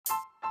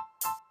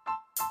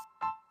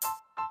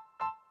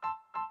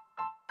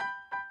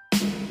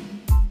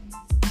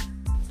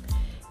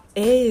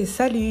Hey,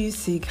 salut,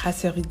 c'est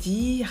Gracia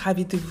Rudy,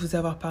 ravie de vous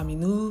avoir parmi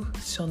nous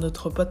sur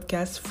notre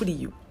podcast Fully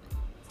You.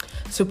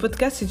 Ce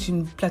podcast est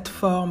une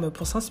plateforme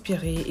pour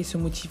s'inspirer et se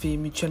motiver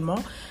mutuellement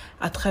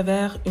à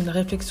travers une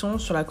réflexion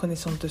sur la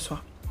connaissance de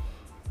soi.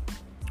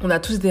 On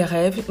a tous des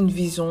rêves, une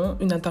vision,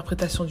 une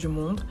interprétation du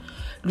monde.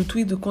 Le tout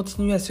est de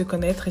continuer à se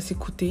connaître et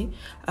s'écouter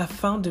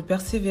afin de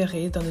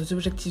persévérer dans nos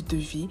objectifs de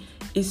vie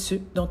et ce,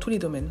 dans tous les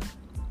domaines.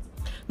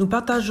 Nous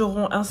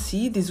partagerons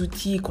ainsi des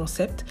outils et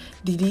concepts,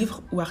 des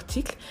livres ou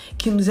articles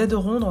qui nous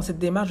aideront dans cette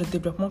démarche de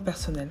développement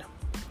personnel.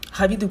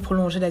 Ravi de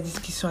prolonger la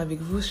discussion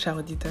avec vous, chers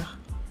auditeurs.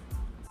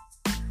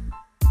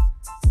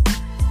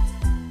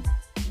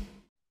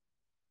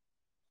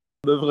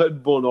 Ça devrait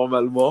être bon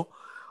normalement.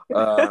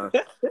 Euh,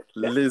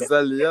 les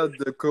aléas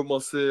de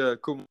commencer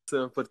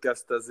un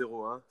podcast à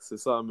zéro, hein, c'est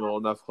ça, mais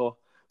on apprend.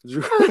 Du...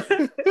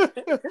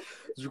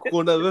 du coup,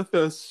 on avait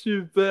fait un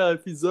super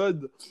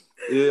épisode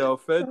et en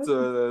fait,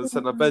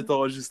 ça n'a pas été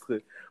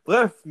enregistré.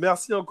 Bref,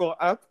 merci encore,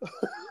 App.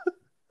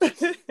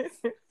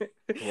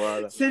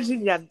 Voilà. C'est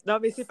génial. Non,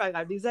 mais c'est pas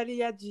grave. Les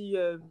aléas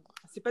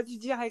c'est pas du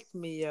direct,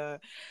 mais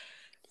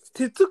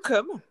c'est tout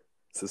comme.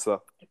 C'est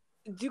ça.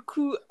 Du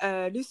coup,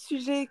 le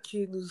sujet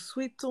que nous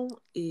souhaitons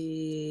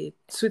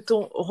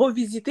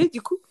revisiter,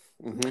 du coup,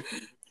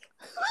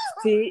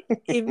 c'est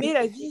aimer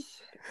la vie.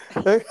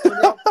 On est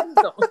en plein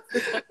dedans.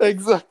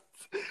 Exact.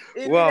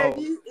 Aimer la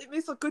vie,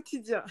 aimer son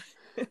quotidien.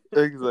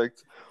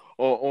 Exact.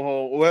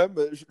 Ouais,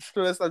 mais je te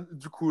laisse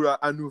du coup là,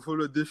 à nouveau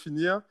le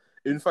définir.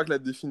 Et une fois que la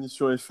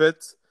définition est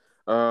faite,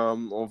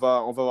 on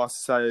va voir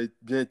si ça a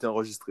bien été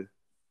enregistré.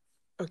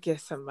 Ok,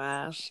 ça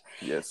marche.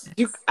 Yes.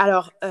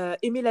 Alors,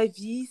 aimer la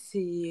vie,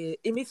 c'est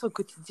aimer son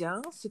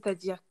quotidien,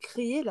 c'est-à-dire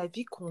créer la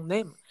vie qu'on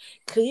aime,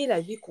 créer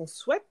la vie qu'on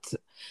souhaite,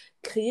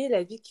 créer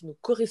la vie qui nous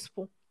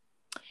correspond.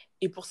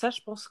 Et pour ça, je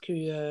pense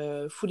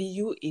que Fully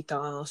You est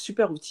un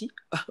super outil,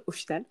 au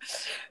final,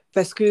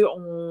 parce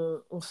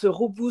qu'on se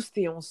rebooste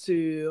et on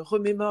se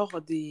remémore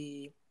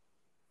des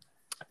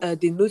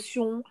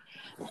notions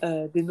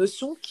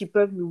qui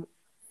peuvent nous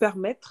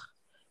permettre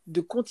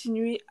de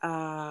continuer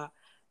à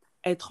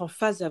être en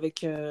phase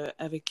avec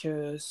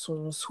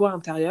son soi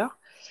intérieur,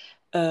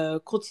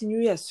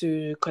 continuer à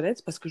se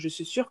connaître, parce que je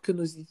suis sûre que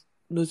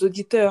nos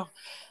auditeurs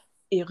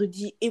et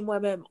Rudy et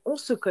moi-même, on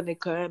se connaît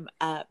quand même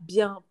à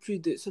bien plus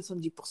de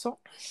 70%,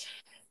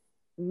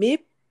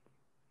 mais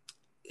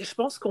je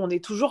pense qu'on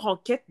est toujours en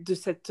quête de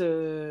cette...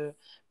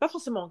 pas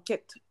forcément en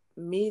quête,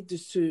 mais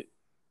de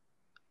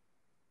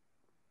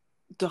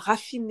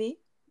raffiner,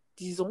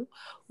 disons,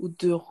 ou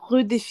de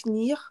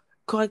redéfinir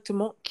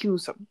correctement qui nous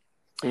sommes.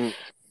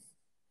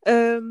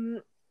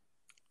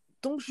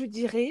 Donc, je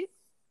dirais,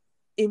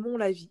 aimons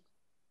la vie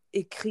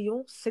et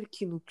créons celle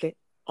qui nous plaît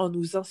en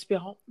nous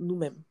inspirant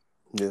nous-mêmes.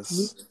 Yes.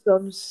 Nous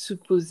sommes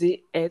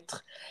supposés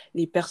être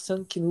les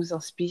personnes qui nous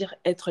inspirent,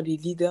 être les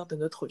leaders de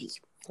notre vie.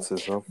 C'est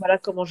ça. Voilà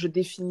comment je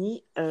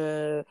définis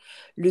le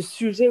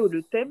sujet ou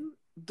le thème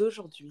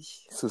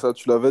d'aujourd'hui. C'est ça,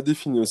 tu l'avais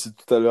défini aussi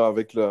tout à l'heure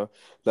avec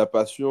la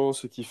passion,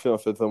 ce qui fait en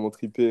fait vraiment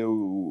triper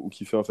ou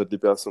qui fait en fait les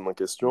personnes en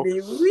question.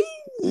 Mais oui,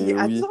 Et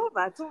oui.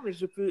 attends, mais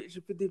je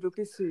peux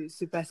développer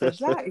ce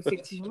passage-là,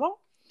 effectivement.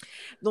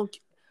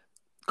 Donc,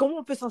 comment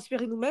on peut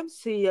s'inspirer nous-mêmes,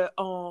 c'est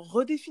en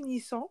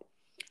redéfinissant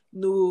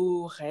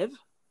nos rêves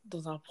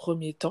dans un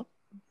premier temps.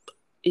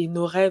 Et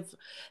nos rêves,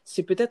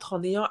 c'est peut-être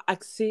en ayant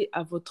accès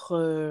à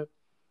votre...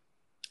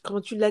 comment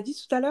tu l'as dit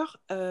tout à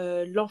l'heure,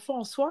 l'enfant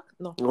en soi?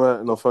 Non.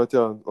 Ouais, l'enfant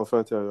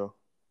intérieur.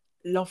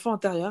 L'enfant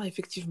intérieur,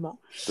 effectivement.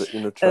 The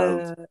inner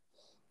child.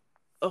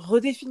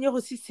 Redéfinir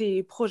aussi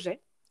ses projets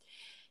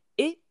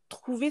et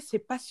trouver ses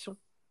passions.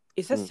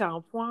 Et ça, c'est un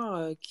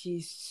point qui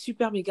est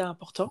super méga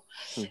important.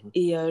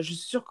 Et je suis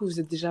sûre que vous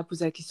êtes déjà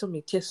posé la question,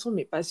 mais quelles sont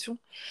mes passions?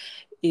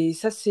 Et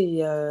ça, c'est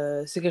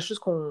quelque chose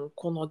qu'on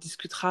en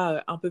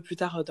discutera un peu plus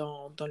tard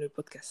dans le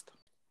podcast.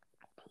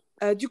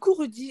 Du coup,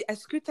 Rudy,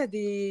 est-ce que tu as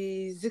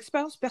des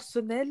expériences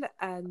personnelles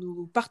à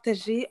nous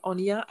partager en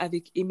lien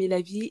avec aimer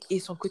la vie et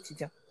son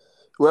quotidien?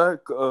 Ouais,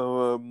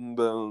 comme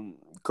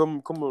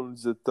on le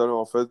disait tout à l'heure,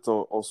 en fait,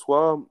 en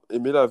soi,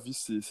 aimer la vie,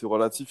 c'est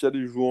relatif. Il y a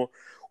des jours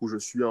où je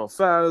suis en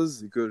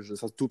phase et que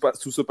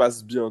tout se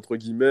passe bien, entre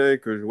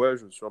guillemets, ouais,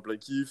 je suis en plein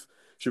kiff.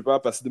 Je sais pas,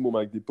 passer des moments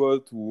avec des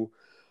potes ou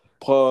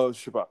je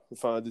sais pas,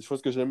 enfin, des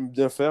choses que j'aime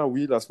bien faire.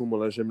 Oui, là, à ce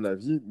moment-là, j'aime la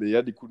vie, mais il y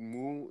a des coups de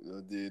mou,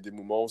 des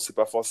moments où c'est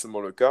pas forcément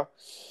le cas.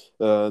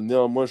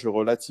 Néanmoins, je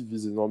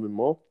relativise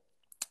énormément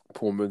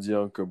pour me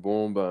dire que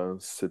bon, ben,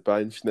 c'est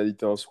pas une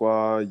finalité en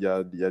soi, il y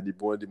a des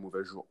bons et des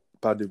mauvais jours.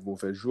 Pas des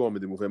mauvais jours, mais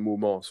des mauvais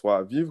moments en soi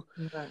à vivre.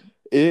 Ouais.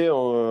 Et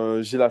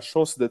j'ai la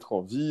chance d'être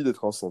en vie,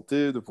 d'être en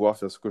santé, de pouvoir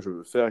faire ce que je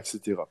veux faire,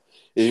 etc.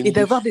 Et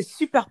d'avoir des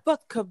super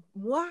potes comme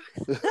moi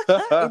et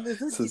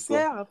nos C'est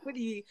ça.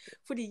 auditeurs,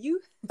 Fully You.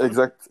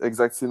 Exact,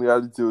 exact. C'est une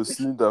réalité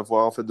aussi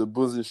d'avoir en fait de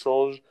beaux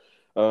échanges,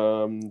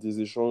 des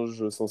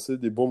échanges sensés,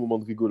 des bons moments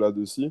de rigolade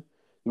aussi,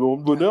 des moments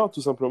de bonheur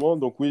tout simplement.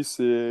 Donc oui,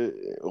 c'est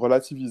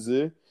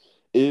relativiser.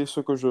 Et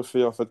ce que je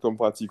fais en fait comme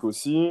pratique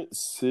aussi,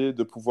 c'est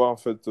de pouvoir en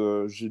fait,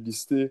 j'ai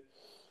listé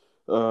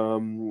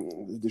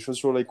des choses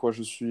sur lesquelles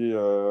je suis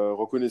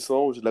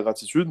reconnaissant, où j'ai de la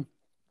gratitude.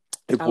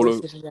 Et Ah pour ouais,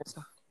 le, c'est génial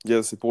ça.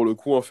 yes, et pour le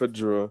coup, en fait,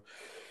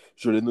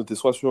 je l'ai noté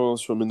soit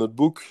sur mes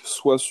notebooks,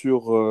 soit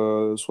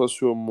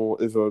sur mon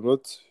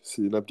Evernote.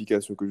 C'est une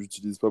application que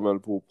j'utilise pas mal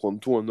pour prendre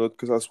tout en note,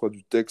 que ça soit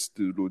du texte,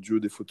 de l'audio,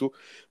 des photos.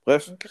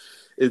 Bref. Ok.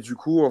 Et du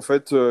coup, en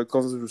fait,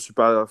 quand je suis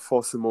pas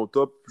forcément au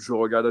top, je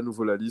regarde à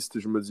nouveau la liste et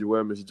je me dis,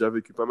 ouais, mais j'ai déjà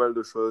vécu pas mal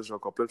de choses, j'ai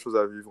encore plein de choses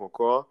à vivre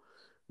encore.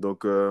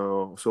 Donc,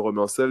 on se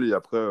remet en selle et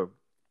après,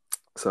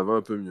 ça va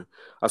un peu mieux.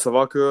 À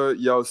savoir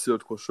qu'il y a aussi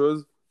autre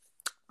chose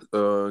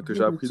que j'ai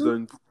Dis-nous appris tout. dans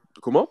une...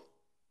 Comment?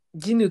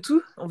 Dis-nous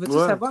tout. On veut tout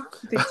Ouais, savoir,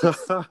 tous tes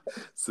tips.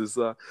 c'est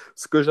ça.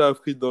 Ce que j'ai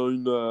appris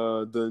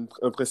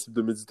un principe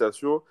de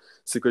méditation,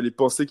 c'est que les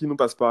pensées qui nous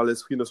passent par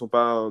l'esprit ne sont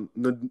pas,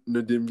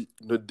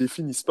 ne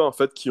définissent pas en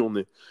fait qui on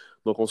est.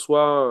 Donc en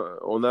soi,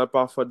 on a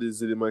parfois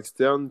des éléments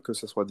externes, que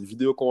ce soit des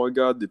vidéos qu'on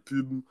regarde, des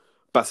pubs,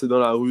 passer dans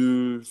la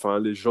rue, enfin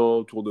les gens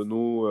autour de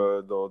nous,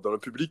 dans le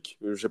public,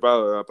 je sais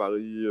pas, à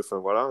Paris, enfin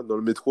voilà, dans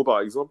le métro par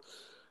exemple.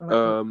 Ouais.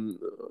 Euh,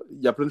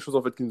 Il y a plein de choses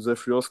en fait qui nous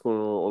influencent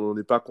qu'on n'en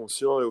est pas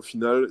conscient et au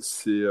final,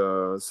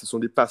 ce sont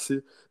des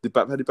passés,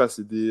 pas des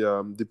passés,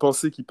 des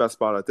pensées qui passent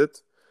par la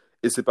tête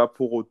et c'est pas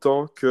pour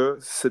autant que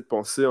cette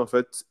pensée en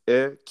fait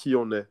est qui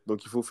on est.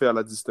 Donc il faut faire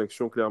la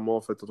distinction clairement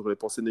en fait entre les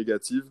pensées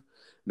négatives,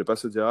 ne pas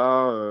se dire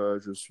ah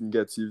je suis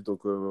négatif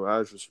donc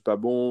ah je suis pas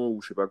bon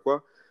ou je sais pas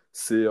quoi.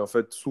 C'est en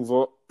fait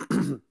souvent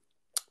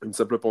une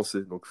simple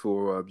pensée. Donc il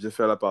faut bien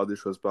faire la part des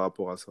choses par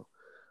rapport à ça.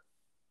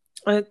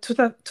 Tout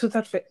à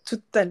fait,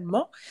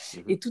 totalement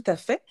Mhm. et tout à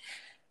fait.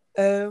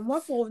 Moi,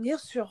 pour revenir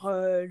sur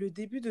le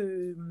début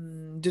de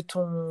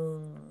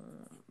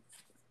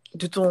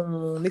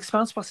ton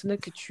expérience personnelle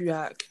que tu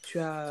as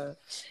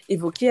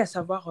évoquée, à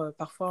savoir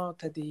parfois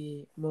tu as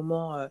des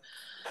moments,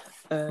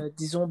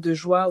 disons, de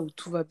joie où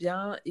tout va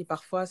bien et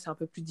parfois c'est un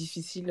peu plus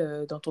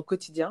difficile dans ton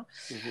quotidien.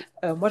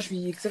 Mhm. Moi, je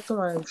vis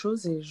exactement la même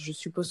chose et je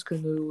suppose que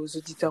nos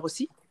auditeurs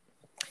aussi.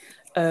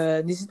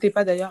 N'hésitez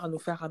pas d'ailleurs à nous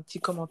faire un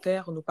petit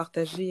commentaire, nous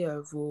partager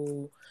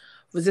vos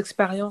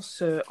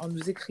expériences en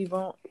nous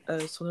écrivant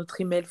sur notre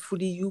email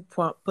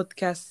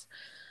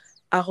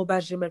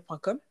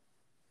fullyu.podcast@gmail.com.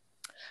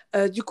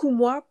 Du coup,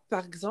 moi,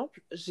 par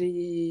exemple,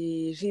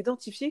 j'ai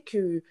identifié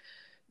que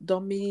dans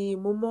mes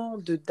moments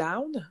de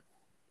down,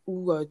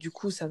 où du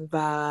coup,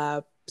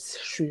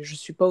 je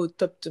suis pas au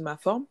top de ma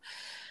forme,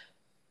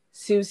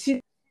 c'est aussi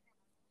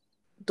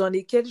dans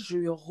lesquels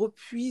je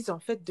repuise en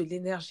fait de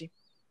l'énergie.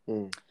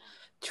 Mhm.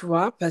 Tu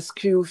vois, parce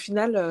qu'au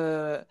final,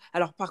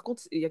 alors par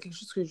contre, il y a quelque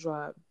chose que je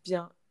dois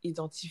bien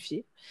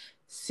identifier,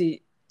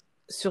 c'est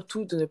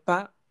surtout de ne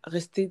pas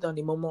rester dans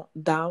les moments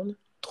down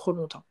trop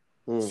longtemps.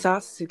 Mhm. Ça,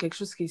 c'est quelque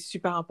chose qui est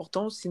super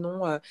important,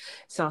 sinon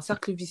c'est un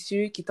cercle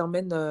vicieux qui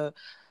t'emmène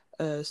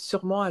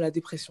sûrement à la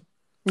dépression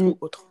Mhm. ou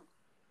autre.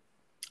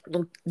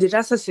 Donc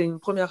déjà, ça, c'est une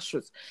première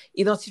chose.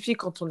 Identifier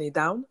quand on est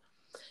down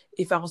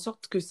et faire en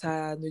sorte que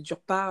ça ne dure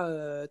pas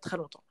très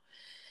longtemps.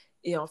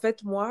 Et en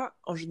fait, moi,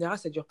 en général,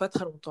 ça dure pas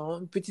très longtemps.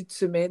 Une petite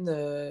semaine,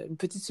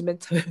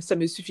 ça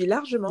me suffit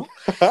largement.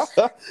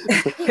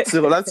 C'est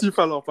relatif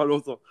alors, pas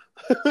longtemps.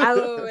 Ah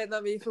ouais, ouais, non,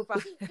 mais faut pas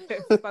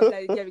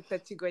blaguer avec ta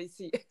tigua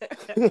ici.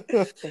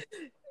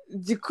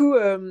 Du coup,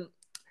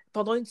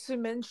 pendant une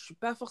semaine, je suis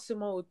pas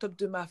forcément au top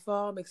de ma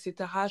forme, etc.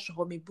 Je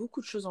remets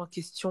beaucoup de choses en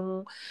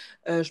question.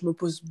 Je me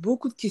pose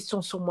beaucoup de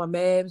questions sur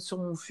moi-même, sur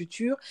mon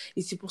futur.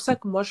 Et c'est pour ça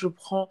que moi, je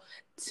prends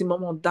ces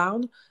moments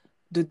down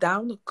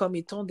comme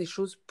étant des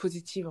choses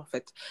positives en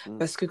fait. Mhm.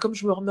 Parce que comme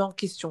je me remets en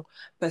question,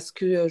 parce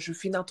que je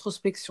fais une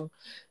introspection,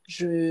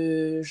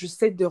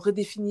 j'essaie de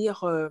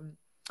redéfinir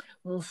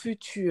mon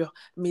futur,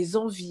 mes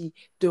envies,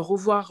 de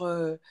revoir...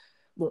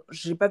 bon,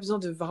 j'ai pas besoin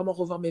de vraiment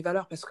revoir mes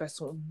valeurs parce qu'elles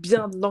sont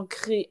bien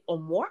ancrées en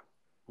moi,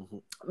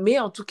 Mhm. mais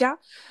en tout cas,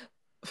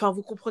 enfin,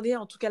 vous comprenez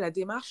en tout cas la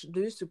démarche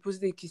de se poser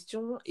des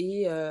questions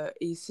et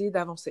essayer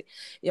d'avancer.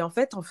 Et en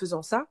fait, en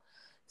faisant ça,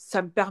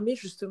 ça me permet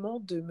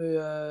justement de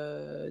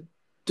me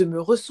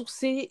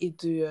ressourcer et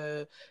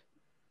de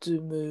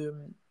me,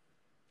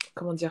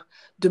 comment dire,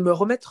 de me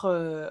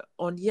remettre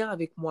en lien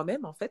avec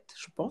moi-même, en fait,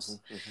 je Mhm.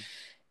 pense. Mhm.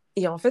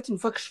 Et en fait, une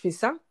fois que je fais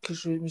ça, que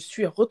je me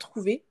suis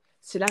retrouvée,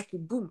 c'est là que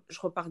boum, je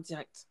repars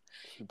direct.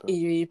 Super.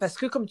 Et parce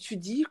que, comme tu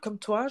dis, comme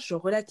toi, je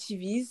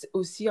relativise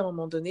aussi à un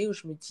moment donné où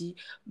je me dis,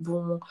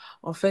 bon,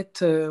 en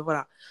fait,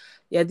 voilà,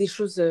 il y a des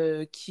choses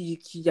il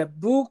y a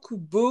beaucoup,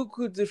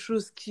 beaucoup de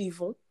choses qui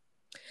vont.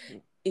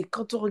 Mhm. Et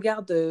quand on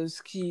regarde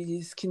ce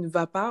qui ne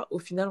va pas, au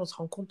final, on se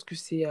rend compte que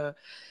c'est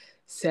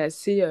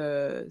assez,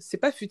 c'est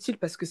pas futile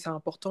parce que c'est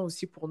important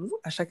aussi pour nous,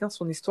 à chacun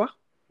son histoire.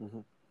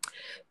 Mhm.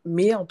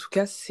 Mais en tout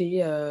cas,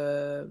 c'est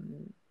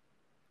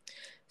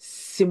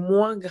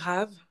moins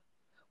grave,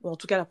 ou en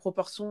tout cas la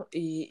proportion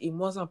est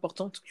moins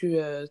importante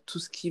que tout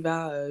ce qui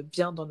va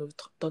bien dans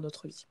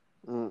notre vie.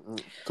 Mhm. Mhm.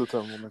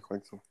 Totalement d'accord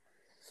avec toi.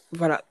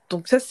 Voilà,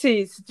 donc ça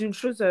c'est une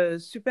chose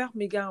super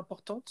méga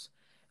importante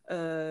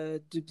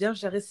de bien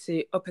gérer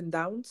ses up and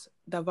downs,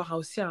 d'avoir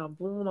aussi un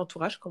bon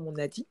entourage comme on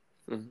a dit.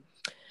 Mhm.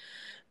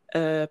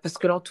 Parce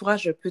que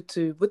l'entourage peut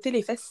te botter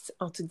les fesses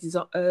en te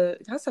disant ah,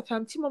 ça fait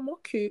un petit moment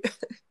que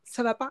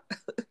ça va pas,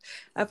 il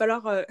va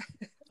falloir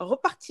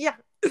repartir.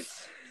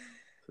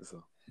 C'est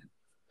ça.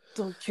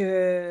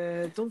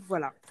 Donc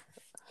voilà.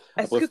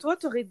 Est-ce Après, que toi,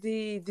 tu aurais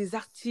des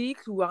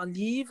articles ou un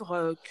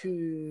livre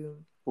que...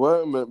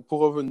 ouais, mais pour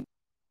revenir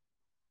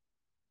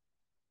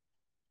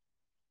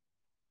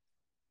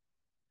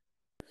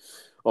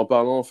en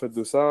parlant en fait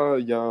de ça,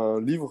 il y a un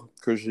livre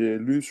que j'ai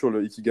lu sur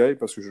le Ikigai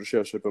parce que je le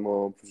cherchais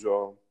pendant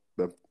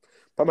ben,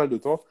 pas mal de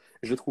temps.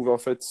 J'ai trouvé en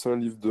fait, c'est un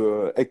livre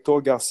de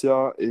Hector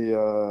Garcia et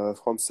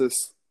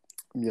Frances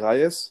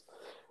Miralles.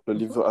 Le Mhm.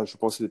 livre, je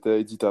pense qu'il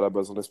était édité à la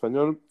base en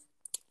espagnol.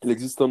 Il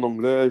existe en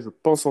anglais, je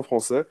pense en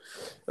français,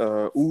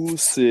 où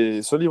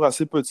c'est un livre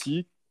assez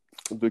petit,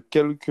 de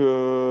quelques,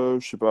 je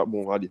sais pas,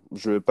 bon, allez,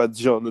 je vais pas te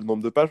dire le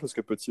nombre de pages parce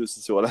que petit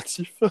aussi c'est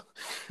relatif.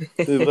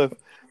 Mais bref,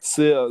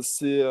 c'est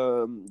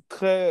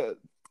très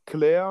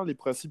clair, les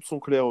principes sont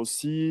clairs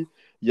aussi.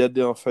 Il y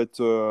a en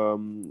fait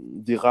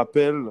des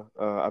rappels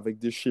avec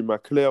des schémas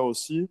clairs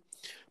aussi.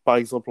 Par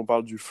exemple, on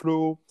parle du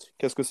flow.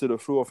 Qu'est-ce que c'est le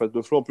flow? En fait,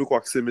 le flow, on peut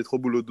croire que c'est métro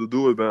boulot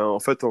dodo. Et ben, en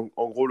fait, en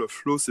gros, le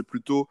flow, c'est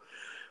plutôt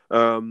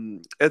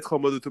être en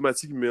mode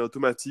automatique, mais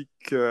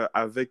automatique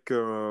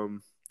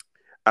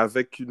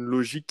avec une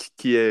logique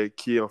qui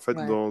est en fait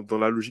Ouais, dans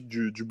la logique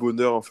du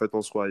bonheur en fait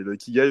en soi. Et le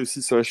Ikigai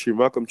aussi, c'est un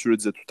schéma, comme tu le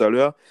disais tout à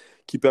l'heure,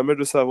 qui permet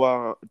de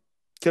savoir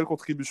quelle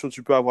contribution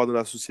tu peux avoir dans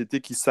la société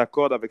qui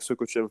s'accorde avec ce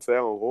que tu aimes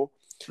faire en gros.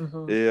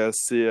 Et mhm,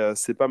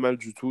 c'est pas mal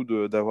du tout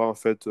d'avoir en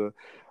fait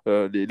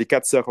les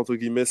quatre cercles entre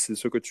guillemets, c'est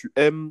ce que tu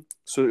aimes,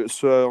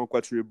 ce en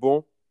quoi tu es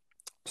bon,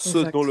 ce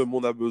dont le exact.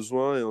 monde a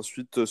besoin et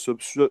ensuite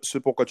ce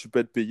pourquoi tu peux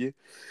être payé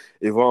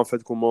et voir en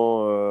fait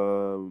comment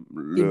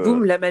Et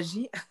boum, la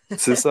magie.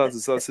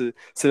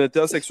 c'est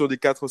l'intersection des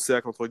quatre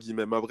cercles, entre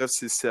guillemets. Mais bref,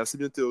 c'est assez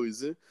bien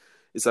théorisé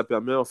et ça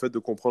permet en fait de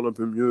comprendre un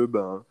peu mieux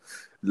ben,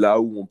 là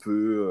où on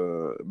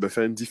peut ben,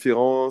 faire une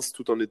différence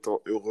tout en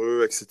étant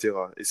heureux, etc.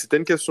 Et c'était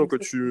une question que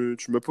tu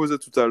me posais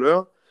tout à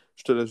l'heure.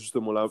 Je te laisse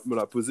justement me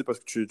la poser parce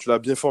que tu l'as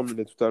bien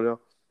formulée tout à l'heure.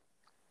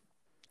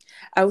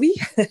 Ah oui?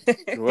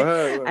 Ouais,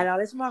 ouais. Alors,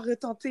 laisse-moi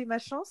retenter ma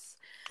chance.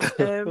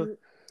 Euh,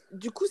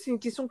 du coup, c'est une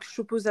question que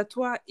je pose à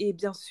toi et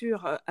bien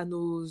sûr à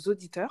nos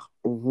auditeurs.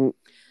 Mhm,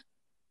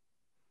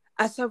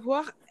 À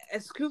savoir,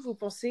 est-ce que vous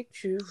pensez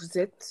que vous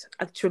êtes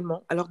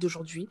actuellement, à l'heure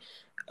d'aujourd'hui,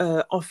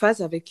 en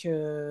phase avec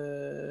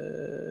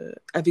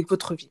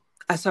votre vie?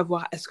 À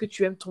savoir, est-ce que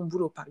tu aimes ton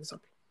boulot, par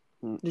exemple,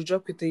 mhm, le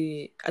job que tu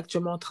es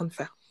actuellement en train de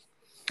faire?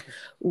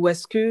 Ou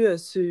est-ce que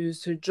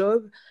ce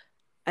job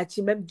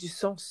a-t-il même du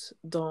sens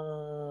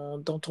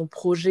dans ton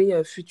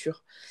projet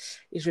futur?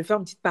 Et je vais faire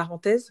une petite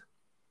parenthèse,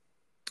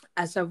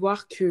 à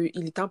savoir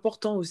qu'il est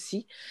important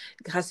aussi,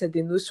 grâce à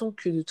des notions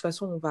que de toute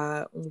façon on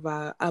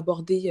va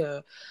aborder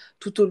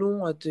tout au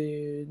long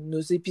de nos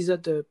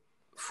épisodes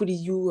Fully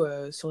You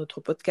sur notre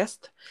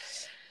podcast,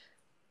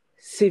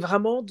 c'est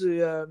vraiment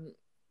de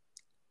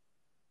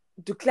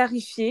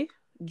clarifier,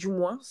 du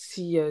moins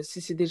si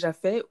c'est déjà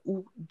fait,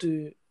 ou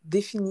de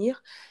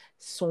définir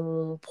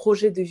son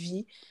projet de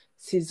vie,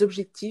 ses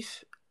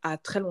objectifs à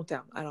très long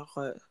terme. Alors,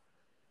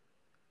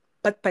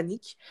 pas de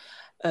panique.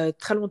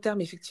 Très long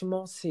terme,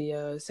 effectivement,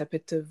 ça peut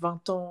être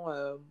 20 ans,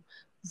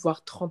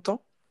 voire 30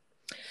 ans.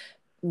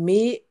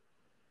 Mais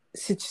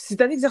c'est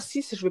un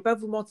exercice, je ne vais pas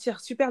vous mentir,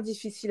 super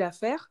difficile à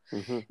faire.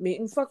 mhm. Mais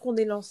une fois qu'on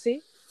est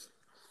lancé,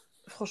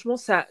 franchement,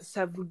 ça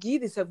vous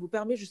guide et ça vous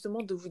permet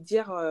justement de vous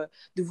dire,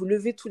 de vous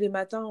lever tous les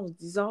matins en vous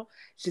disant,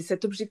 j'ai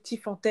cet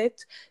objectif en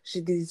tête,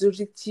 j'ai des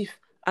objectifs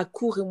à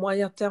court et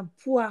moyen terme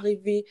pour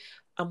arriver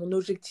à mon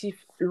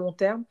objectif long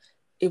terme.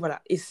 Et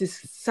voilà. Et c'est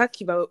ça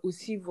qui va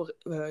aussi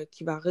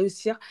qui va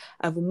réussir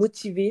à vous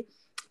motiver,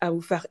 à vous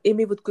faire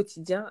aimer votre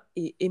quotidien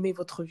et aimer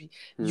votre vie.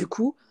 Du Mhm.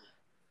 coup,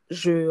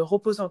 je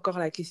repose encore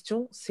la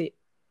question, c'est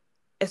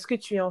est-ce que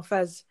tu es en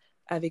phase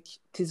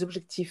avec tes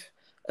objectifs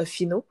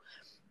finaux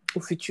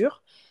au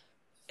futur?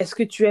 Est-ce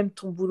que tu aimes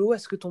ton boulot?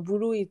 Est-ce que ton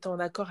boulot est en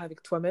accord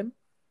avec toi-même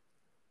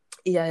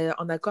et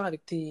en accord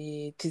avec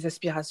tes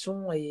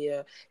aspirations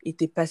et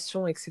tes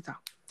passions, etc.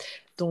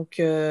 Donc,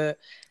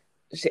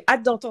 j'ai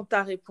hâte d'entendre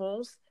ta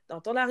réponse,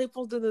 d'entendre la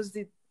réponse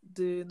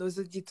de nos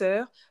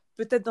auditeurs,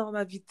 peut-être d'en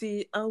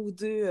inviter un ou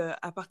deux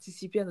à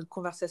participer à notre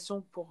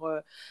conversation pour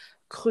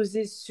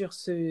creuser sur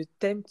ce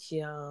thème qui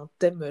est un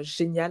thème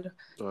génial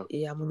Ouais,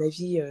 et à mon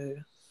avis,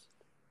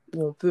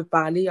 où on peut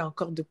parler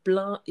encore de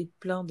plein et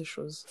plein de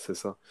choses. c'est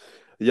ça.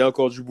 Il y a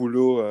encore du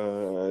boulot,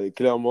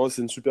 clairement,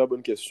 c'est une super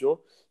bonne question.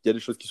 Il y a des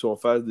choses qui sont en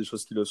phase, des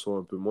choses qui le sont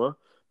un peu moins.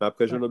 Mais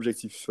après, j'ai Ouais, un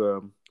objectif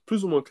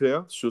plus ou moins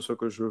clair sur ce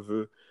que je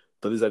veux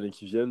dans les années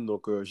qui viennent.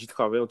 Donc, j'y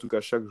travaille en tout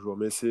cas chaque jour.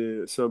 Mais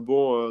c'est un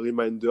bon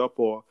reminder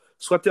pour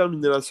soit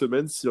terminer la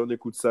semaine, si on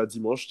écoute ça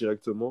dimanche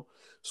directement,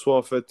 soit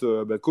en fait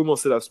ben,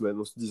 commencer la semaine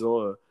en se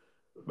disant,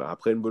 bah,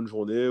 après une bonne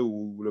journée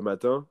ou le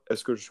matin,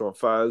 est-ce que je suis en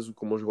phase ou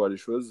comment je vois les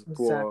choses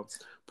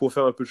exact. pour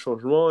faire un peu de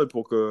changement et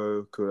pour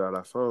que à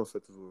la fin, en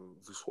fait,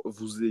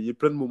 vous ayez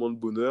plein de moments de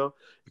bonheur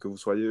et que vous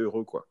soyez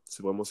heureux, quoi.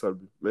 C'est vraiment ça le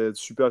but. Mais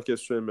super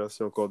question et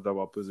merci encore de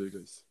l'avoir posé,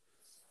 Grace.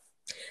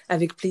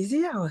 Avec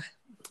plaisir.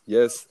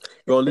 Yes.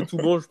 Ben, on est tout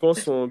bon, je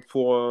pense, On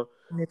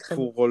est très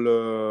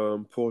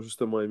bon. pour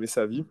justement aimer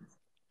sa vie.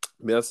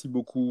 Merci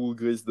beaucoup,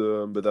 Grace,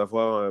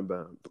 d'avoir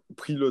ben,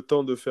 pris le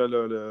temps de faire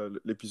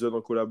l'épisode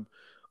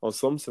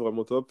ensemble, c'est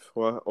vraiment top.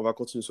 Ouais, on va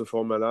continuer ce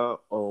format-là,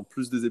 en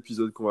plus des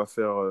épisodes qu'on va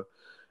faire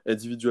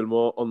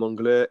individuellement en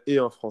anglais et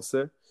en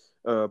français,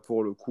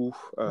 pour le coup.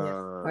 Yes.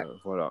 Ouais.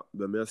 Voilà.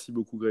 Ben, merci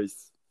beaucoup,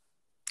 Grace.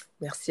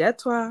 Merci à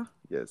toi.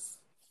 Yes.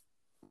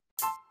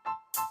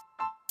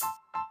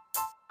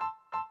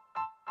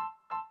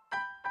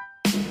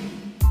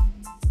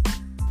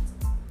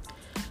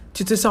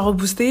 Tu te sens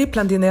reboosté,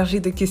 plein d'énergie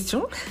et de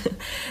questions?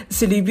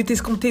 C'est le but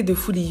escompté de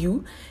Fully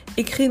You.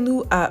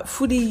 Écris-nous à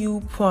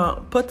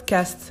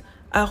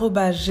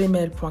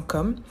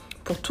fullyu.podcast@gmail.com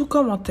pour tout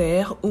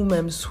commentaire ou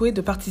même souhait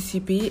de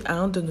participer à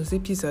un de nos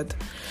épisodes.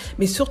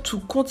 Mais surtout,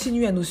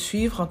 continue à nous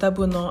suivre en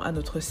t'abonnant à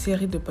notre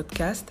série de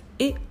podcasts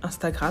et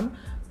Instagram,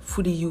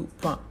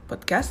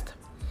 fullyu.podcast.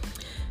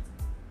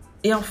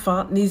 Et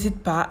enfin, n'hésite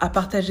pas à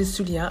partager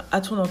ce lien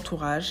à ton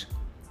entourage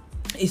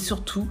et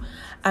surtout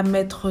à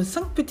mettre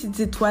 5 petites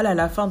étoiles à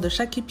la fin de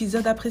chaque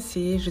épisode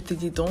apprécié. Je te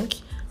dis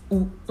donc,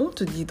 ou on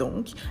te dit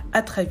donc,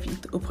 à très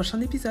vite au prochain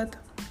épisode.